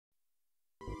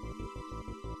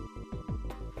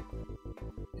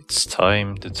It's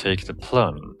time to take the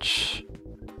plunge.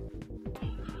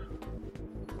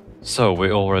 So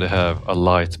we already have a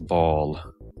light ball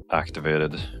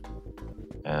activated,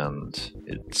 and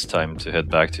it's time to head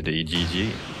back to the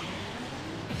EGG.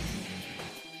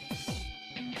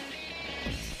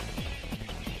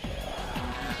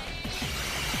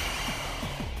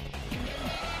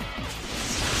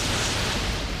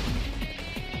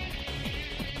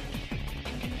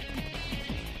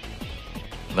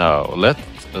 Now, let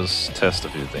us test a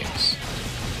few things.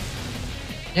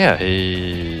 Yeah,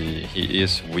 he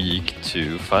is weak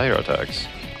to fire attacks.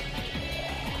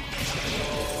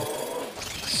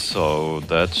 So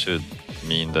that should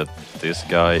mean that this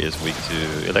guy is weak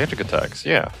to electric attacks.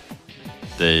 Yeah.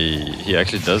 He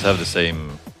actually does have the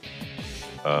same...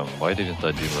 why didn't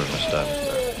I do very much damage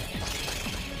there?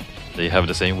 They have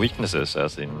the same weaknesses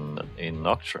as in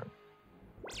Nocturne.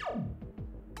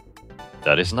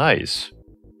 That is nice.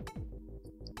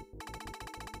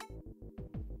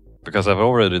 Because I've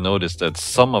already noticed that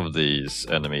some of these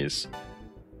enemies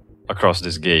across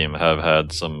this game have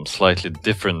had some slightly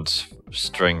different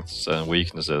strengths and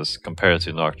weaknesses compared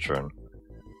to Nocturne.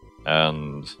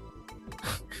 And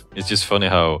it's just funny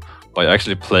how by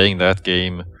actually playing that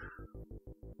game,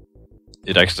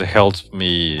 it actually helped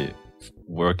me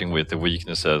working with the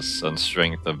weaknesses and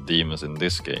strength of demons in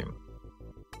this game.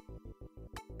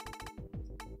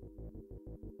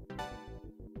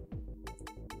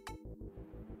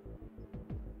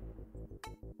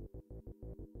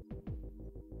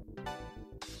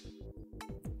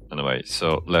 Anyway,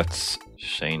 so let's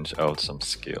change out some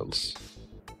skills.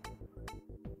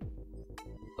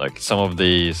 Like some of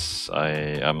these,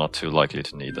 I'm not too likely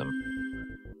to need them.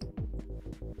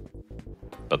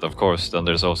 But of course, then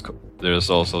there's also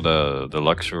the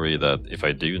luxury that if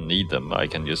I do need them, I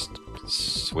can just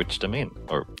switch them in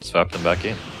or swap them back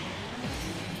in.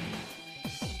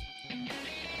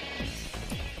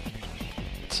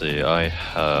 Let's see, I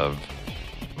have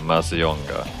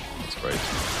Mazionga. That's great.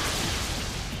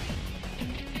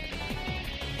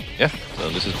 Yeah, so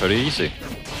this is pretty easy.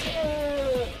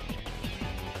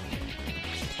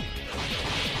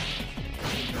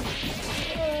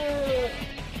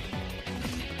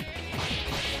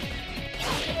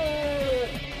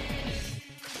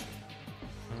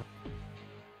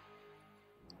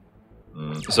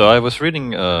 So I was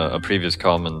reading a previous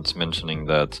comment mentioning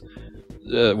that,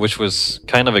 which was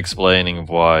kind of explaining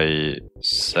why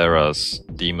Sarah's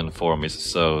demon form is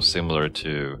so similar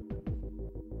to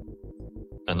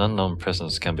an unknown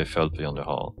presence can be felt beyond the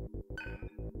hall.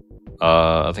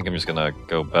 I think I'm just gonna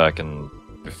go back and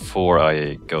before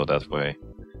I go that way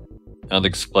and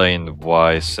explain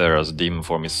why Sarah's demon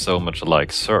form is so much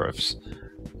like Surf's.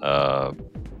 But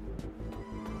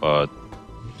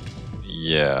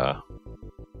yeah,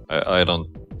 I don't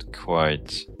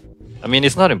quite... I mean,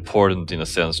 it's not important in a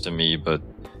sense to me, but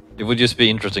it would just be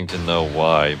interesting to know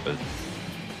why, but...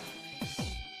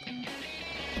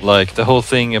 Like, the whole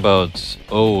thing about,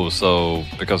 oh, so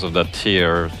because of that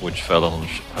tear which fell on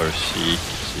her cheek,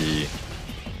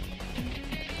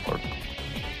 or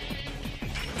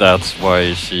that's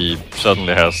why she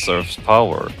suddenly has Surf's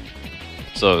power.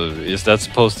 So, is that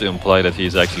supposed to imply that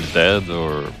he's actually dead,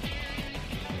 or...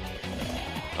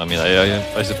 I mean,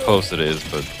 I suppose it is,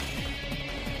 but...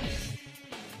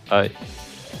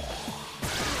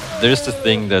 There's the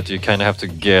thing that you kind of have to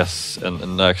guess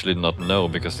and actually not know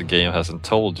because the game hasn't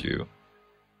told you.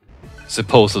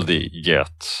 Supposedly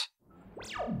yet.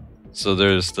 So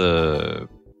there's the...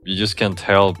 You just can't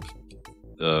help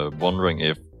wondering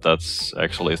if that's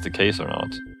actually is the case or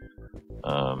not.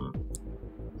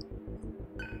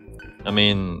 I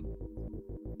mean...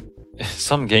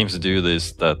 Some games do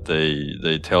this, that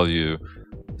they tell you...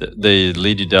 They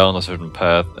lead you down a certain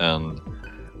path and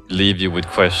leave you with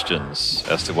questions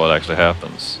as to what actually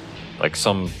happens. Like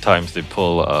sometimes they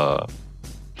pull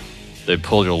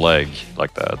your leg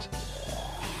like that,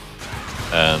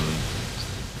 and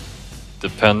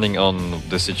depending on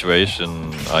the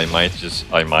situation, I might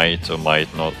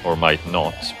or might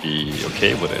not be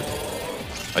okay with it.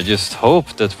 I just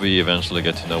hope that we eventually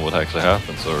get to know what actually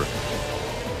happens, or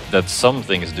that some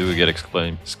things do get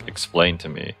explained to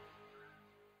me.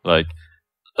 Like,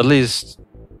 at least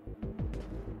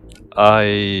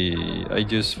I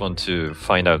just want to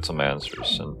find out some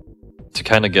answers and to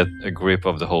kind of get a grip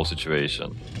of the whole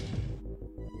situation.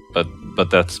 But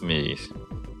that's me.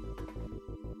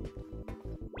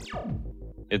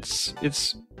 It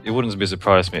wouldn't be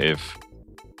surprised me if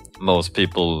most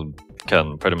people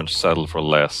can pretty much settle for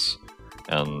less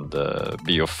and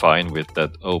be fine with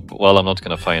that. Oh, well, I'm not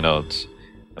gonna find out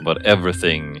about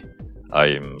everything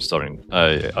I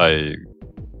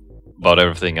about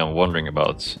everything I'm wondering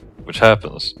about, which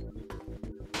happens.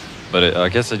 But I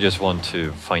guess I just want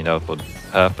to find out what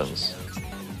happens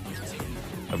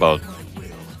about,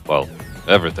 well,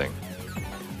 everything.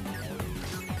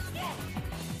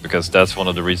 Because that's one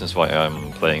of the reasons why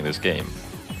I'm playing this game.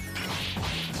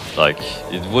 Like,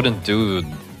 it wouldn't do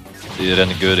it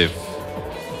any good if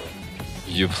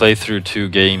you play through 2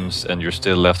 games and you're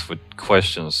still left with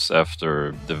questions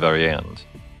after the very end.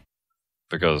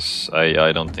 Because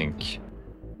I don't think,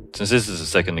 since this is a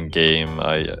second game,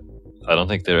 I don't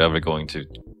think they're ever going to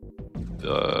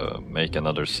make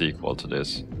another sequel to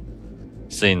this.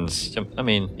 Since, I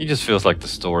mean, it just feels like the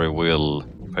story will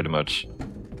pretty much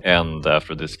end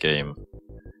after this game.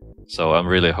 So I'm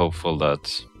really hopeful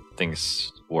that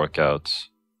things work out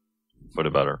for the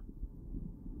better.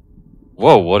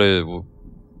 Whoa, what is...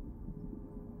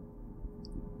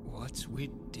 What's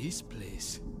with this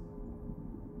place?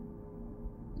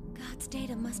 God's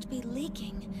data must be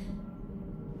leaking.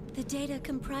 The data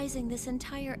comprising this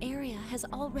entire area has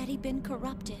already been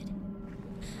corrupted.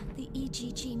 The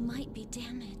EGG might be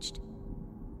damaged.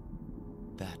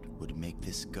 That would make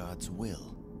this God's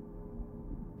will.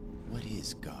 What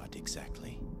is God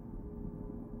exactly?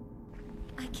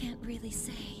 I can't really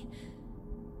say.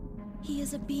 He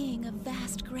is a being of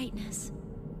vast greatness.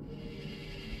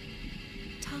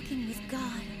 Talking with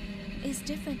God is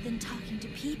different than talking to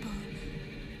people.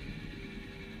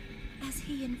 As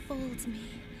he enfolds me,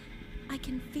 I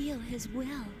can feel his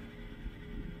will.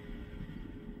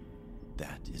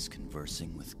 That is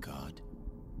conversing with God?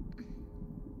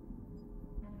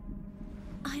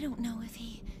 I don't know if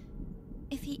he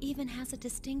even has a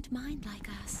distinct mind like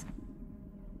us.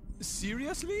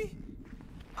 Seriously?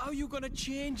 How are you gonna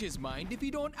change his mind if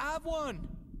you don't have one?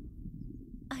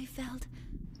 I felt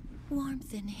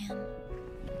warmth in him.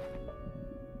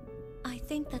 I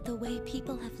think that the way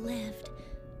people have lived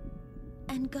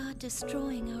and God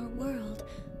destroying our world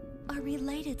are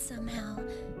related somehow.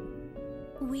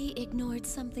 We ignored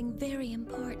something very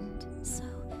important, so...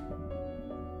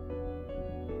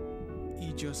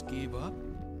 He just gave up?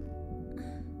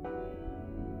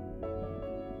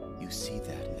 You see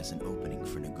that as an opening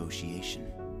for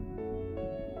negotiation.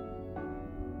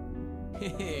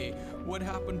 Hey, what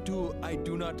happened to I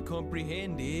do not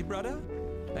comprehend, eh, brother?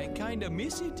 I kinda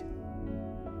miss it.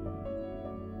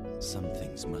 Some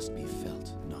things must be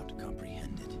felt, not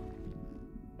comprehended.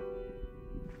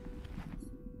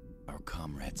 Our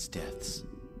comrades' deaths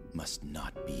must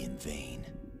not be in vain.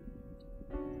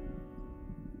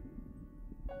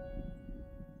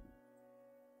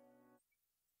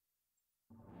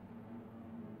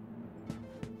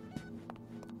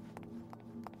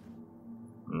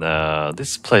 Nah,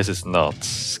 this place is not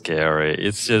scary,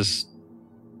 it's just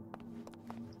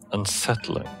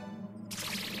unsettling.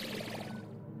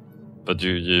 But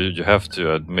you have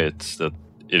to admit that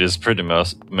it is pretty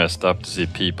messed up to see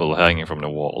people hanging from the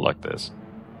wall like this.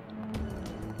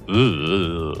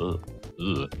 Ugh.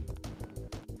 Ugh.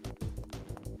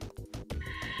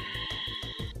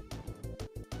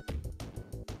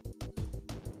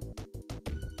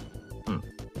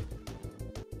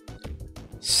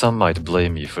 Some might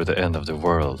blame you for the end of the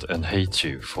world and hate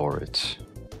you for it.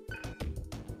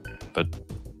 But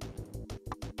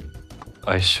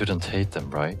I shouldn't hate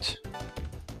them, right?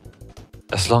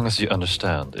 As long as you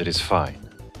understand, it is fine.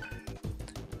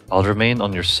 I'll remain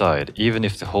on your side even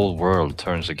if the whole world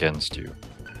turns against you.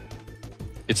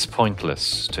 It's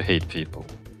pointless to hate people.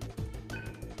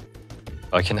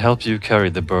 I can help you carry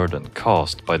the burden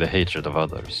caused by the hatred of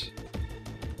others.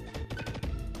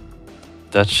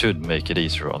 That should make it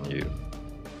easier on you.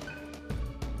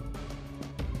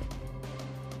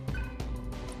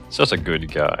 Such a good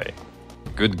guy.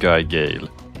 Good guy Gale.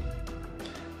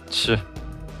 Tch,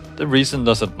 the reason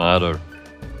doesn't matter.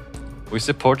 We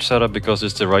support Sarah because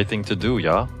it's the right thing to do,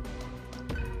 yeah?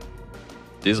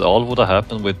 This all would have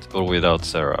happened with or without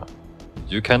Sarah.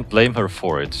 You can't blame her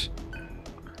for it.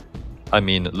 I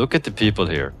mean, look at the people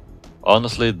here.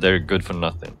 Honestly, they're good for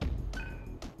nothing.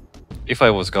 If I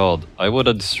was God, I would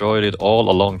have destroyed it all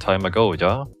a long time ago,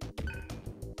 yeah?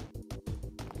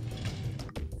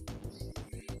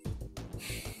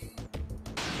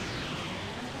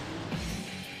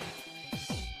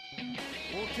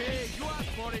 Okay, you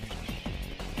asked for it.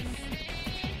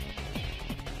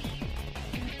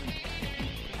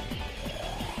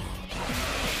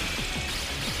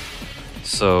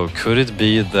 So could it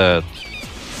be that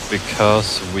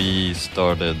because we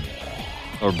started,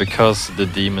 or because the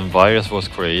demon virus was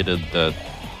created, that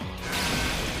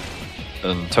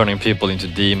turning people into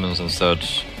demons and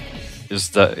such,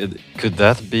 could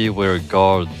that be where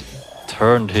God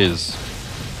turned his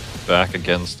back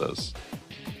against us?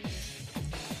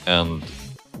 and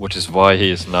which is why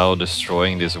he is now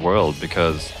destroying this world,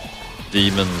 because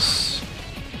demons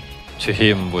to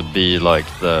him would be like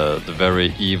the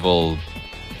very evil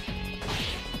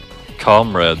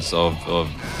comrades of the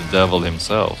devil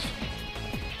himself.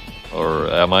 Or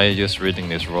am I just reading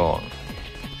this wrong?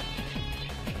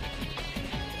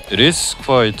 It is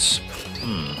quite...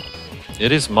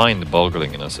 It is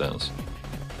mind-boggling in a sense.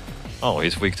 Oh,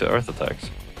 he's weak to earth attacks.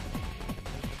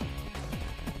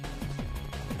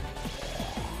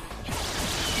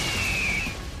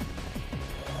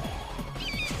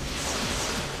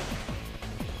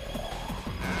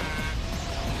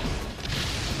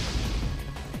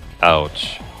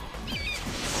 Ouch.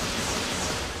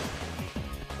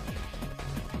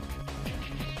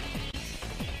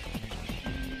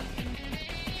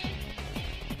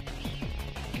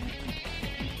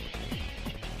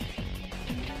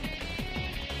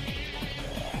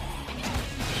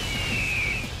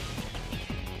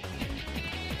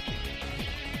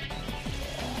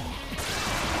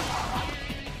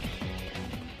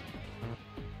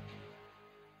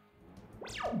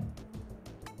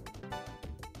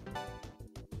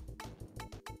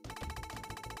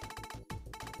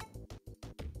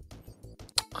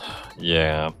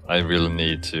 Yeah, I really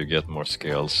need to get more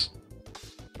skills.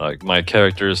 Like, my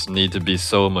characters need to be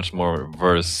so much more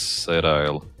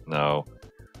versatile now.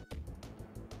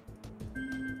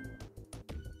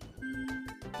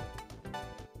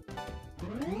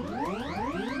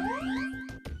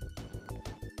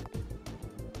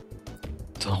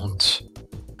 Don't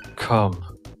come.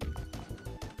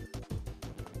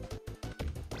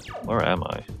 Where am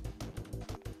I?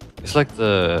 It's like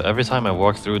every time I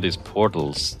walk through these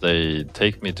portals, they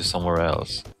take me to somewhere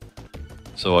else.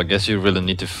 So I guess you really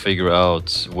need to figure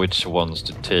out which ones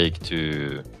to take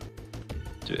to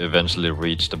eventually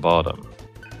reach the bottom.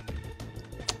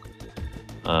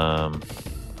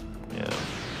 Yeah.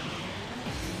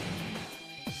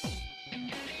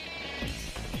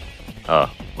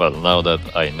 Ah, well, now that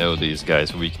I know these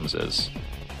guys' weaknesses,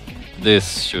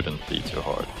 this shouldn't be too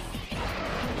hard.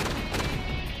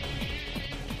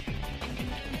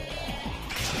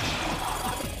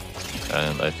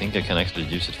 And I think I can actually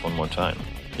use it one more time.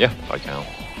 Yeah, I can.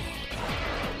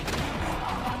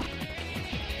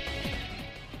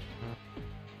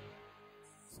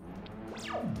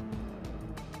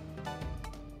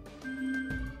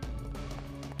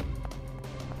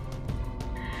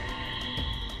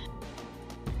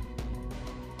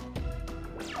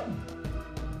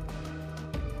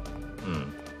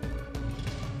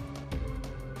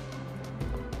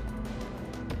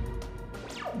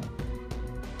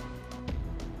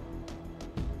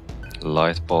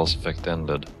 Light balls effect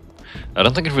ended. I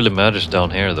don't think it really matters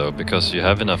down here though, because you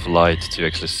have enough light to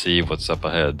actually see what's up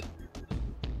ahead.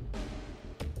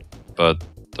 But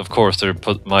of course there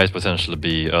might potentially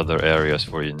be other areas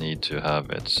where you need to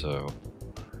have it, so...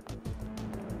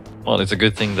 Well, it's a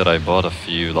good thing that I bought a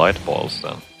few light balls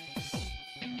then.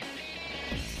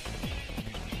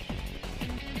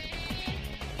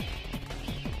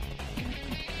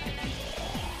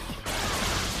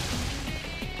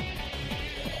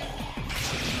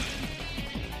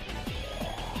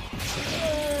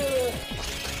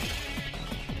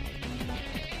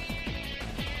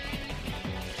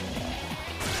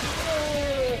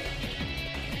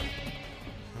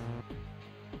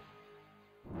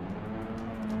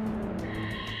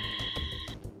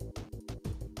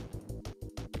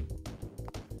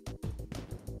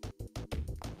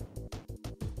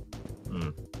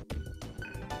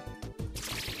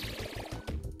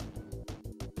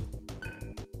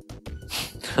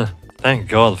 Thank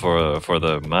God for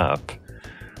the map.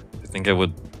 I think I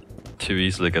would too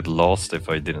easily get lost if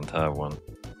I didn't have one.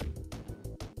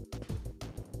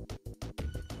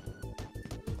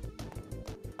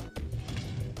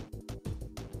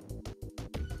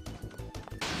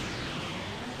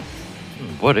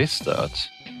 What is that?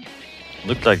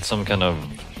 Looked like some kind of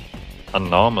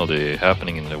anomaly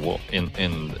happening in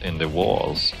the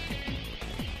walls.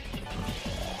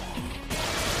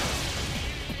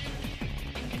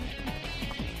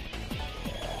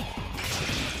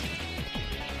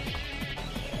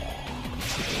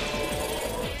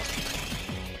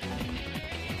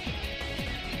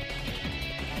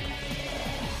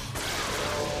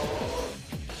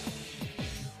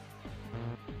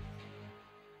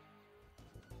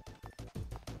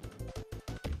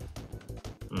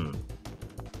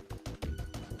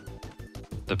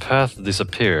 The path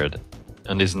disappeared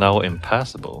and is now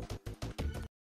impassable.